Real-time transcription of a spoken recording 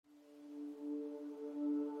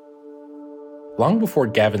Long before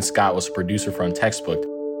Gavin Scott was a producer for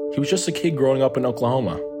Untextbooked, he was just a kid growing up in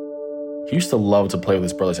Oklahoma. He used to love to play with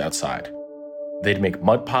his brothers outside. They'd make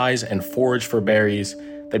mud pies and forage for berries.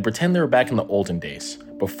 They'd pretend they were back in the olden days,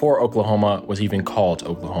 before Oklahoma was even called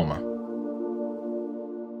Oklahoma.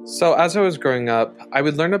 So as I was growing up, I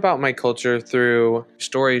would learn about my culture through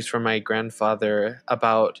stories from my grandfather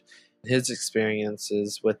about his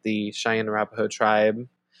experiences with the Cheyenne Arapaho tribe.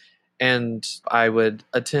 And I would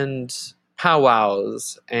attend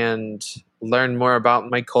powwows and learn more about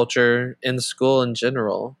my culture in school in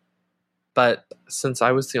general. But since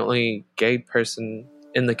I was the only gay person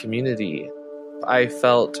in the community, I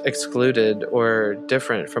felt excluded or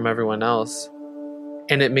different from everyone else.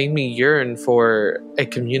 And it made me yearn for a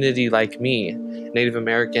community like me, Native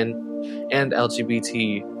American and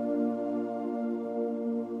LGBT.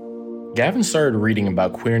 Gavin started reading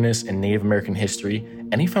about queerness and Native American history,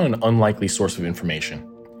 and he found an unlikely source of information.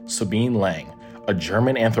 Sabine Lang, a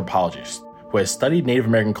German anthropologist who has studied Native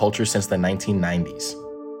American culture since the 1990s.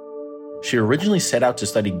 She originally set out to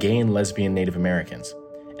study gay and lesbian Native Americans.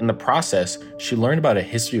 In the process, she learned about a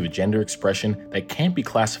history of gender expression that can't be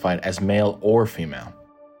classified as male or female.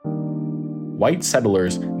 White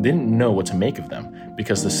settlers didn't know what to make of them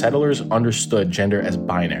because the settlers understood gender as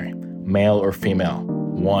binary, male or female,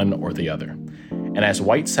 one or the other. And as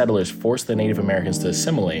white settlers forced the Native Americans to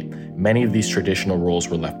assimilate, many of these traditional roles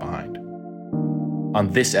were left behind. On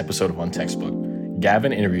this episode of Untextbooked,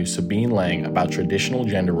 Gavin interviews Sabine Lang about traditional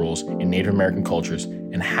gender roles in Native American cultures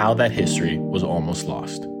and how that history was almost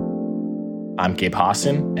lost. I'm Gabe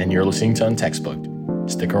Hassan, and you're listening to Untextbooked.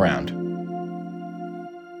 Stick around.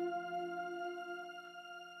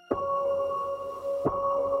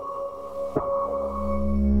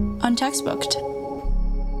 Untextbooked.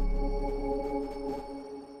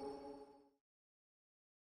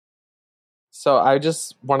 So I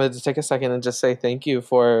just wanted to take a second and just say thank you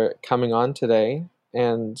for coming on today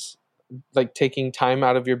and taking time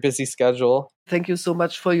out of your busy schedule. Thank you so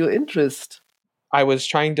much for your interest. I was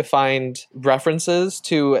trying to find references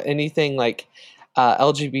to anything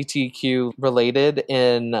LGBTQ related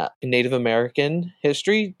in Native American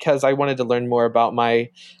history because I wanted to learn more about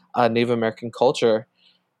my Native American culture.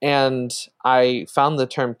 And I found the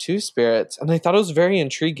term Two Spirits, and I thought it was very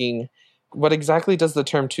intriguing. What exactly does the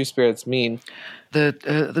term Two Spirits mean?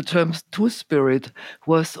 The term Two Spirit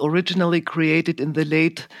was originally created in the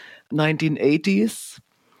late 1980s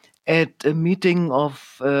at a meeting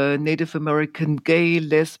of Native American gay,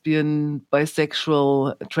 lesbian,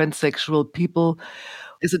 bisexual, transsexual people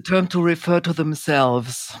is a term to refer to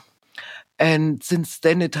themselves. And since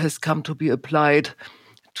then it has come to be applied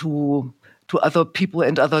to other people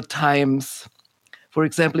and other times. For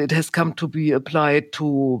example, it has come to be applied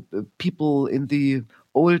to people in the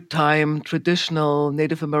old-time traditional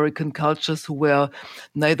Native American cultures who were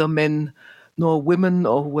neither men nor women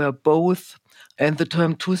or who were both. And the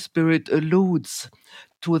term Two-Spirit alludes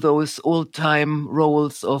to those old-time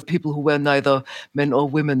roles of people who were neither men or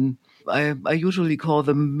women. I usually call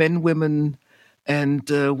them men, women, and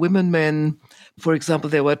women, men. For example,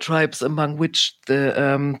 there were tribes among which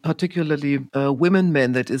the particularly women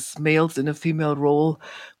men, that is, males in a female role,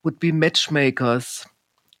 would be matchmakers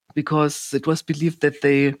because it was believed that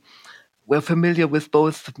they were familiar with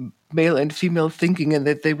both male and female thinking and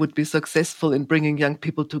that they would be successful in bringing young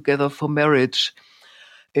people together for marriage.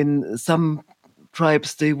 In some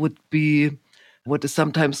tribes, they would be what is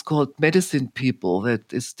sometimes called medicine people.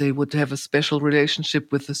 That is, they would have a special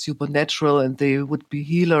relationship with the supernatural and they would be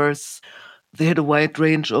healers. They had a wide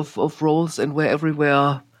range of roles and were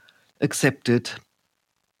everywhere accepted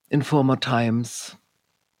in former times,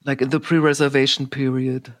 like in the pre-reservation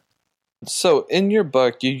period. So in your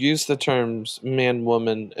book, you use the terms man,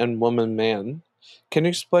 woman, and woman, man. Can you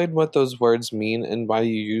explain what those words mean and why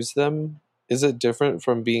you use them? Is it different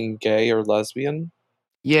from being gay or lesbian?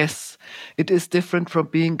 Yes, it is different from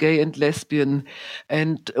being gay and lesbian.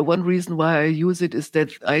 And one reason why I use it is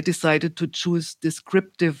that I decided to choose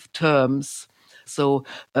descriptive terms. So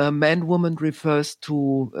man, woman refers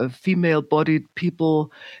to female-bodied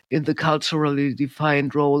people in the culturally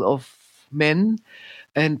defined role of men.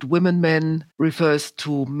 And women, men refers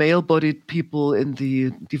to male-bodied people in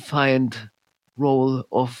the defined role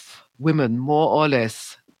of women, more or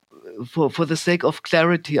less. For the sake of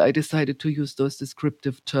clarity, I decided to use those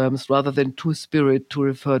descriptive terms rather than Two-Spirit to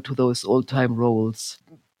refer to those old-time roles.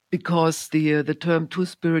 Because the term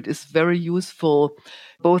Two-Spirit is very useful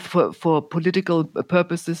both for political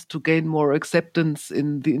purposes to gain more acceptance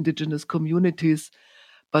in the indigenous communities,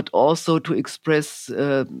 but also to express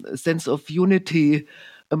a sense of unity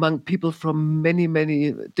among people from many,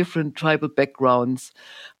 many different tribal backgrounds.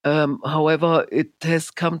 However, it has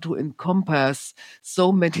come to encompass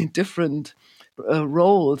so many different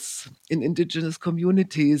roles in indigenous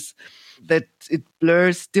communities that it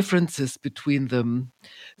blurs differences between them.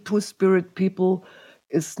 Two-spirit people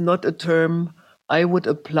is not a term I would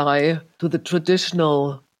apply to the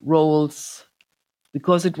traditional roles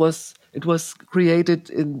because it was created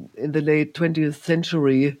in the late 20th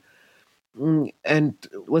century and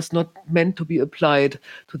was not meant to be applied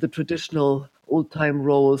to the traditional old-time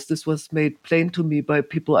roles. This was made plain to me by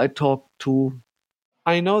people I talked to.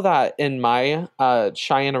 I know that in my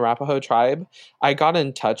Cheyenne Arapaho tribe, I got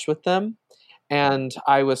in touch with them and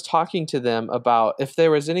I was talking to them about if there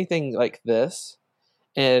was anything like this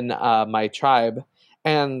in my tribe.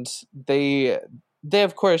 And they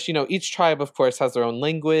of course, each tribe of course has their own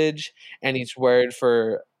language and each word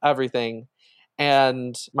for everything.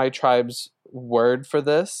 And my tribe's word for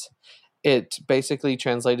this, it basically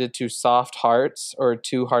translated to soft hearts or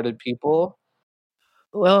two-hearted people.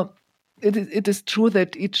 Well, it is true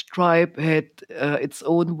that each tribe had its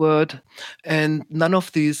own word, and none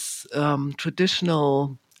of these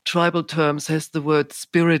traditional tribal terms has the word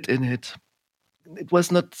spirit in it. It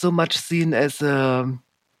was not so much seen as a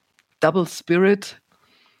double spirit,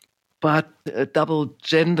 but a double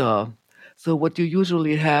gender. So what you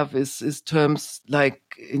usually have is terms like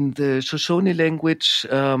in the Shoshone language,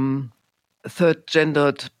 third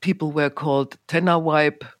gendered people were called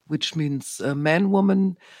Tenawipe, which means man,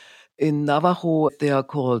 woman. In Navajo, they are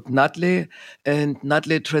called Nadle, and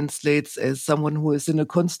Nadle translates as someone who is in a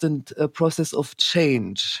constant process of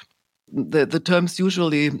change. The terms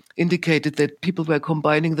usually indicated that people were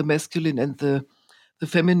combining the masculine and the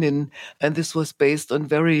feminine, and this was based on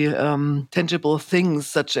very tangible things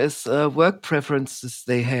such as work preferences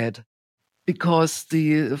they had. Because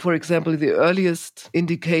for example, the earliest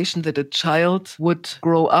indication that a child would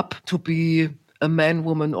grow up to be a man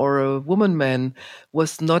woman or a woman man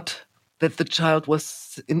was not that the child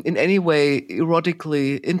was in any way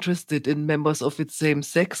erotically interested in members of its same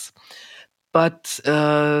sex, but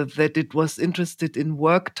that it was interested in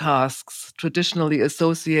work tasks traditionally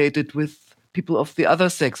associated with people of the other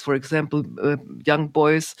sex. For example, young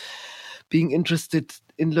boys being interested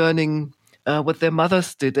in learning what their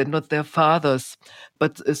mothers did and not their fathers.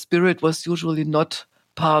 But a spirit was usually not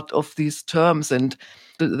part of these terms. And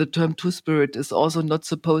the term two-spirit is also not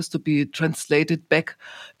supposed to be translated back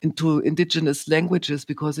into indigenous languages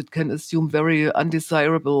because it can assume very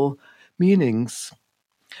undesirable meanings.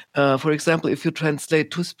 For example, if you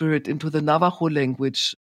translate two-spirit into the Navajo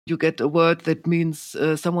language, you get a word that means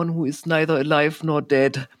someone who is neither alive nor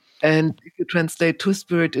dead. And if you translate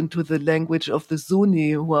two-spirit into the language of the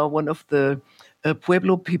Zuni, who are one of the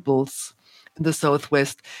Pueblo peoples in the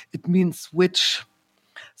Southwest, it means witch.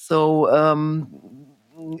 So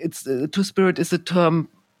it's two-spirit is a term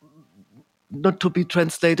not to be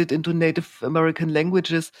translated into Native American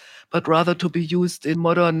languages, but rather to be used in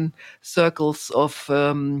modern circles of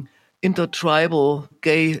intertribal,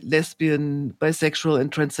 gay, lesbian, bisexual,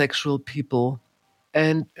 and transsexual people.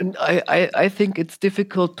 And I think it's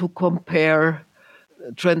difficult to compare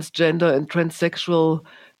transgender and transsexual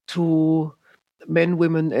to men,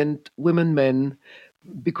 women, and women, men,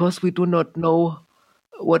 because we do not know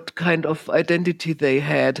what kind of identity they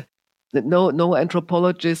had. No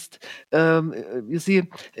anthropologist. You see,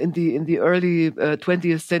 in the early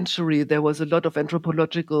 20th century, there was a lot of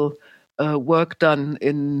anthropological work done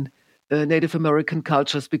in Native American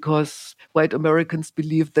cultures because white Americans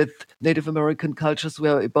believed that Native American cultures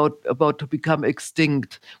were about to become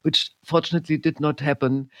extinct, which fortunately did not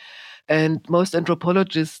happen. And most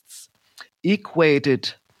anthropologists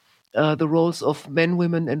equated the roles of men,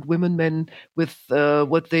 women, and women, men with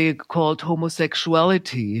what they called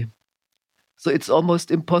homosexuality. So it's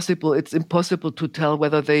almost impossible. It's impossible to tell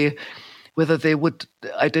whether they would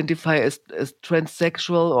identify as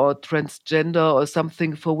transsexual or transgender or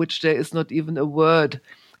something for which there is not even a word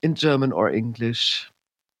in German or English.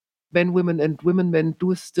 Men, women, and women, men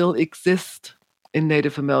do still exist in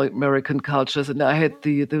Native American cultures, and I had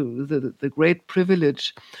the great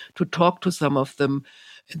privilege to talk to some of them.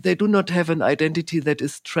 They do not have an identity that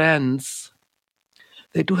is trans.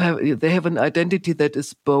 They have an identity that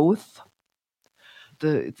is both.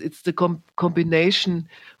 It's the combination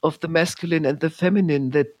of the masculine and the feminine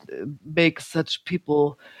that makes such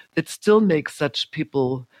people, that still makes such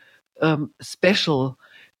people special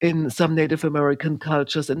in some Native American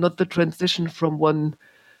cultures, and not the transition from one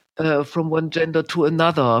gender to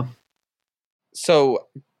another. So,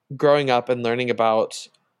 growing up and learning about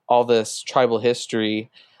all this tribal history,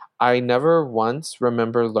 I never once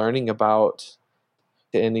remember learning about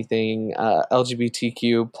to anything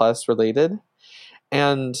LGBTQ plus related.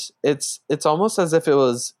 And it's almost as if it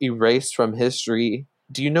was erased from history.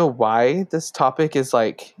 Do you know why this topic is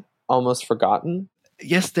like almost forgotten?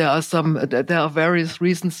 Yes, there are various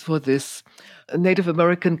reasons for this. Native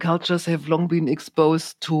American cultures have long been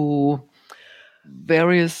exposed to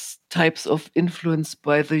various types of influence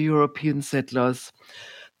by the European settlers.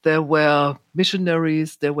 There were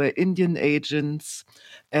missionaries, there were Indian agents,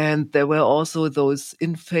 and there were also those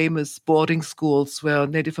infamous boarding schools where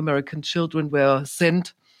Native American children were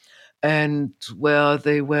sent and where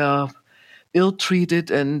they were ill-treated,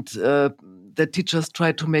 and the teachers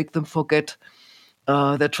tried to make them forget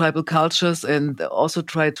their tribal cultures and also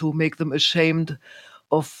tried to make them ashamed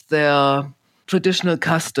of their traditional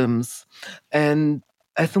customs. And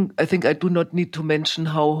I think I do not need to mention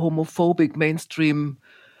how homophobic mainstream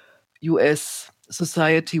US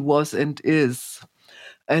society was and is.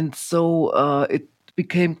 And so it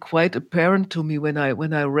became quite apparent to me when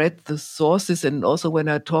I read the sources and also when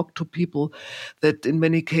I talked to people that in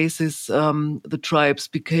many cases the tribes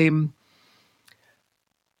became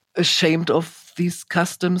ashamed of these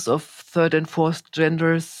customs of third and fourth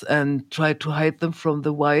genders and tried to hide them from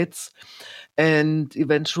the whites, and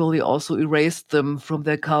eventually also erased them from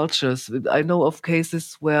their cultures. I know of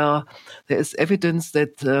cases where there is evidence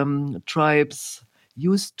that tribes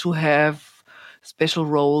used to have special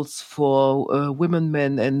roles for women,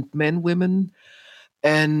 men, and men, women,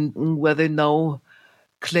 and where they now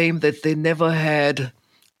claim that they never had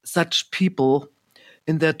such people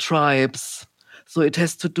in their tribes. So it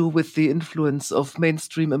has to do with the influence of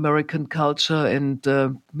mainstream American culture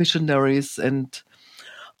and missionaries and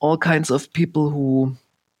all kinds of people who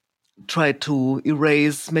try to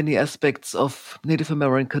erase many aspects of Native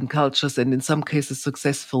American cultures, and in some cases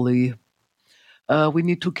successfully. We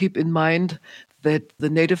need to keep in mind that the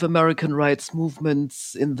Native American rights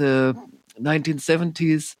movements in the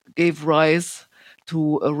 1970s gave rise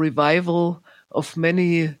to a revival of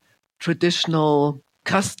many traditional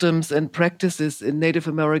customs and practices in Native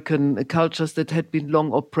American cultures that had been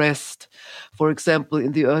long oppressed. For example,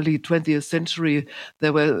 in the early 20th century,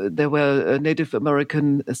 there were Native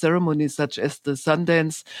American ceremonies such as the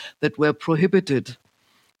Sundance that were prohibited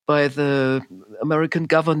by the American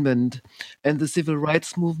government, and the civil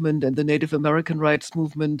rights movement and the Native American rights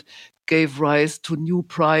movement gave rise to new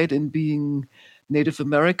pride in being Native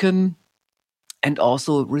American, and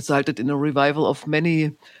also resulted in a revival of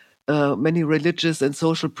many religious and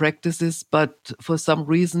social practices, but for some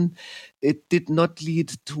reason it did not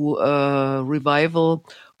lead to a revival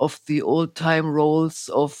of the old-time roles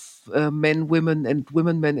of men, women, and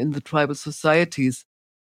women, men in the tribal societies.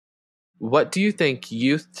 What do you think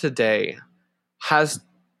youth today has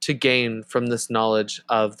to gain from this knowledge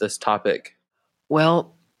of this topic?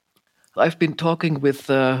 Well, I've been talking with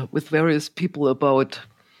various people about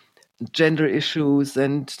gender issues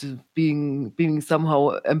and being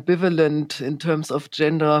somehow ambivalent in terms of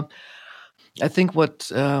gender. I think what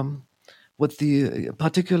the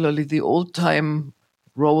particularly the old time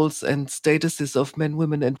roles and statuses of men,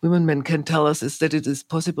 women, and women, men can tell us is that it is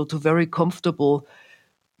possible to very comfortable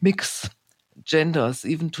mix genders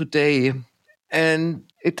even today, and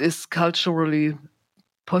it is culturally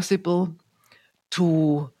possible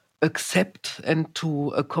to accept and to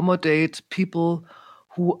accommodate people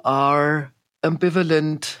who are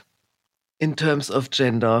ambivalent in terms of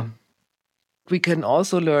gender. We can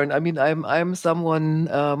also learn. I mean, I'm someone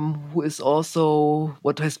who is also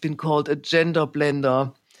what has been called a gender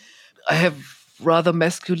blender. I have rather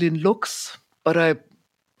masculine looks, but I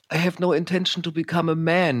have no intention to become a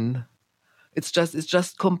man. It's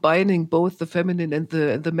just combining both the feminine and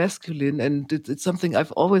the masculine, and it's something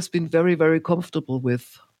I've always been very, very comfortable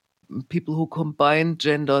with. People who combine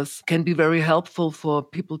genders can be very helpful for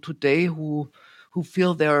people today who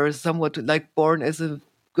feel they're somewhat like born as a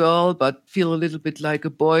girl but feel a little bit like a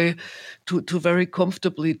boy, to very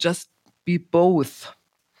comfortably just be both.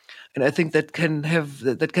 And I think that can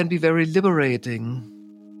be very liberating,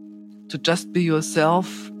 to just be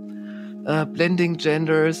yourself, blending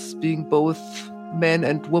genders, being both man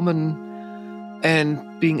and woman, and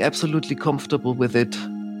being absolutely comfortable with it.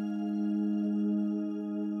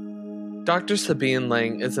 Dr. Sabine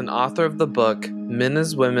Lang is an author of the book Men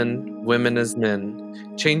as Women, Women as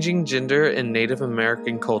Men, Changing Gender in Native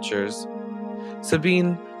American Cultures.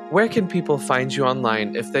 Sabine, where can people find you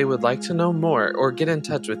online if they would like to know more or get in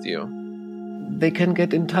touch with you? They can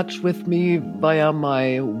get in touch with me via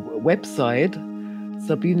my website,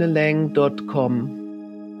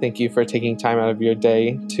 sabinelang.com. Thank you for taking time out of your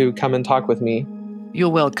day to come and talk with me. You're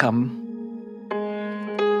welcome.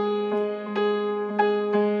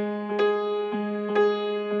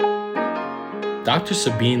 Dr.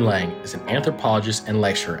 Sabine Lang is an anthropologist and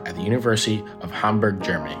lecturer at the University of Hamburg,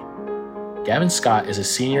 Germany. Gavin Scott is a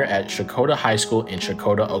senior at Chakota High School in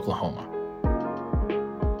Chakota, Oklahoma.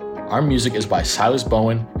 Our music is by Silas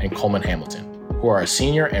Bowen and Coleman Hamilton, who are a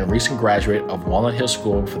senior and recent graduate of Walnut Hill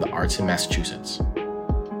School for the Arts in Massachusetts.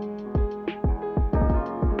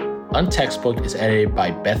 Untextbooked is edited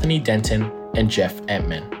by Bethany Denton and Jeff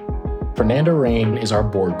Entman. Fernanda Rain is our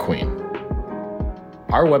board queen.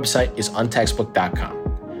 Our website is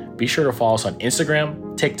untextbooked.com. Be sure to follow us on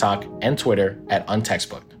Instagram, TikTok, and Twitter at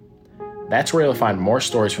untextbooked. That's where you'll find more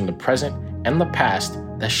stories from the present and the past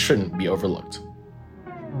that shouldn't be overlooked.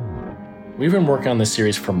 We've been working on this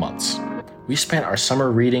series for months. We spent our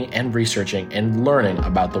summer reading and researching and learning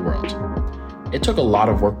about the world. It took a lot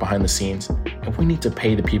of work behind the scenes, and we need to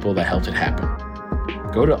pay the people that helped it happen.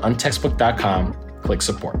 Go to untextbooked.com, click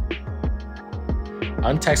support.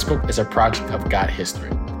 Untextbooked is a project of Got History,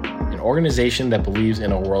 an organization that believes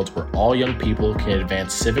in a world where all young people can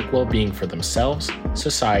advance civic well-being for themselves,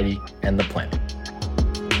 society, and the planet.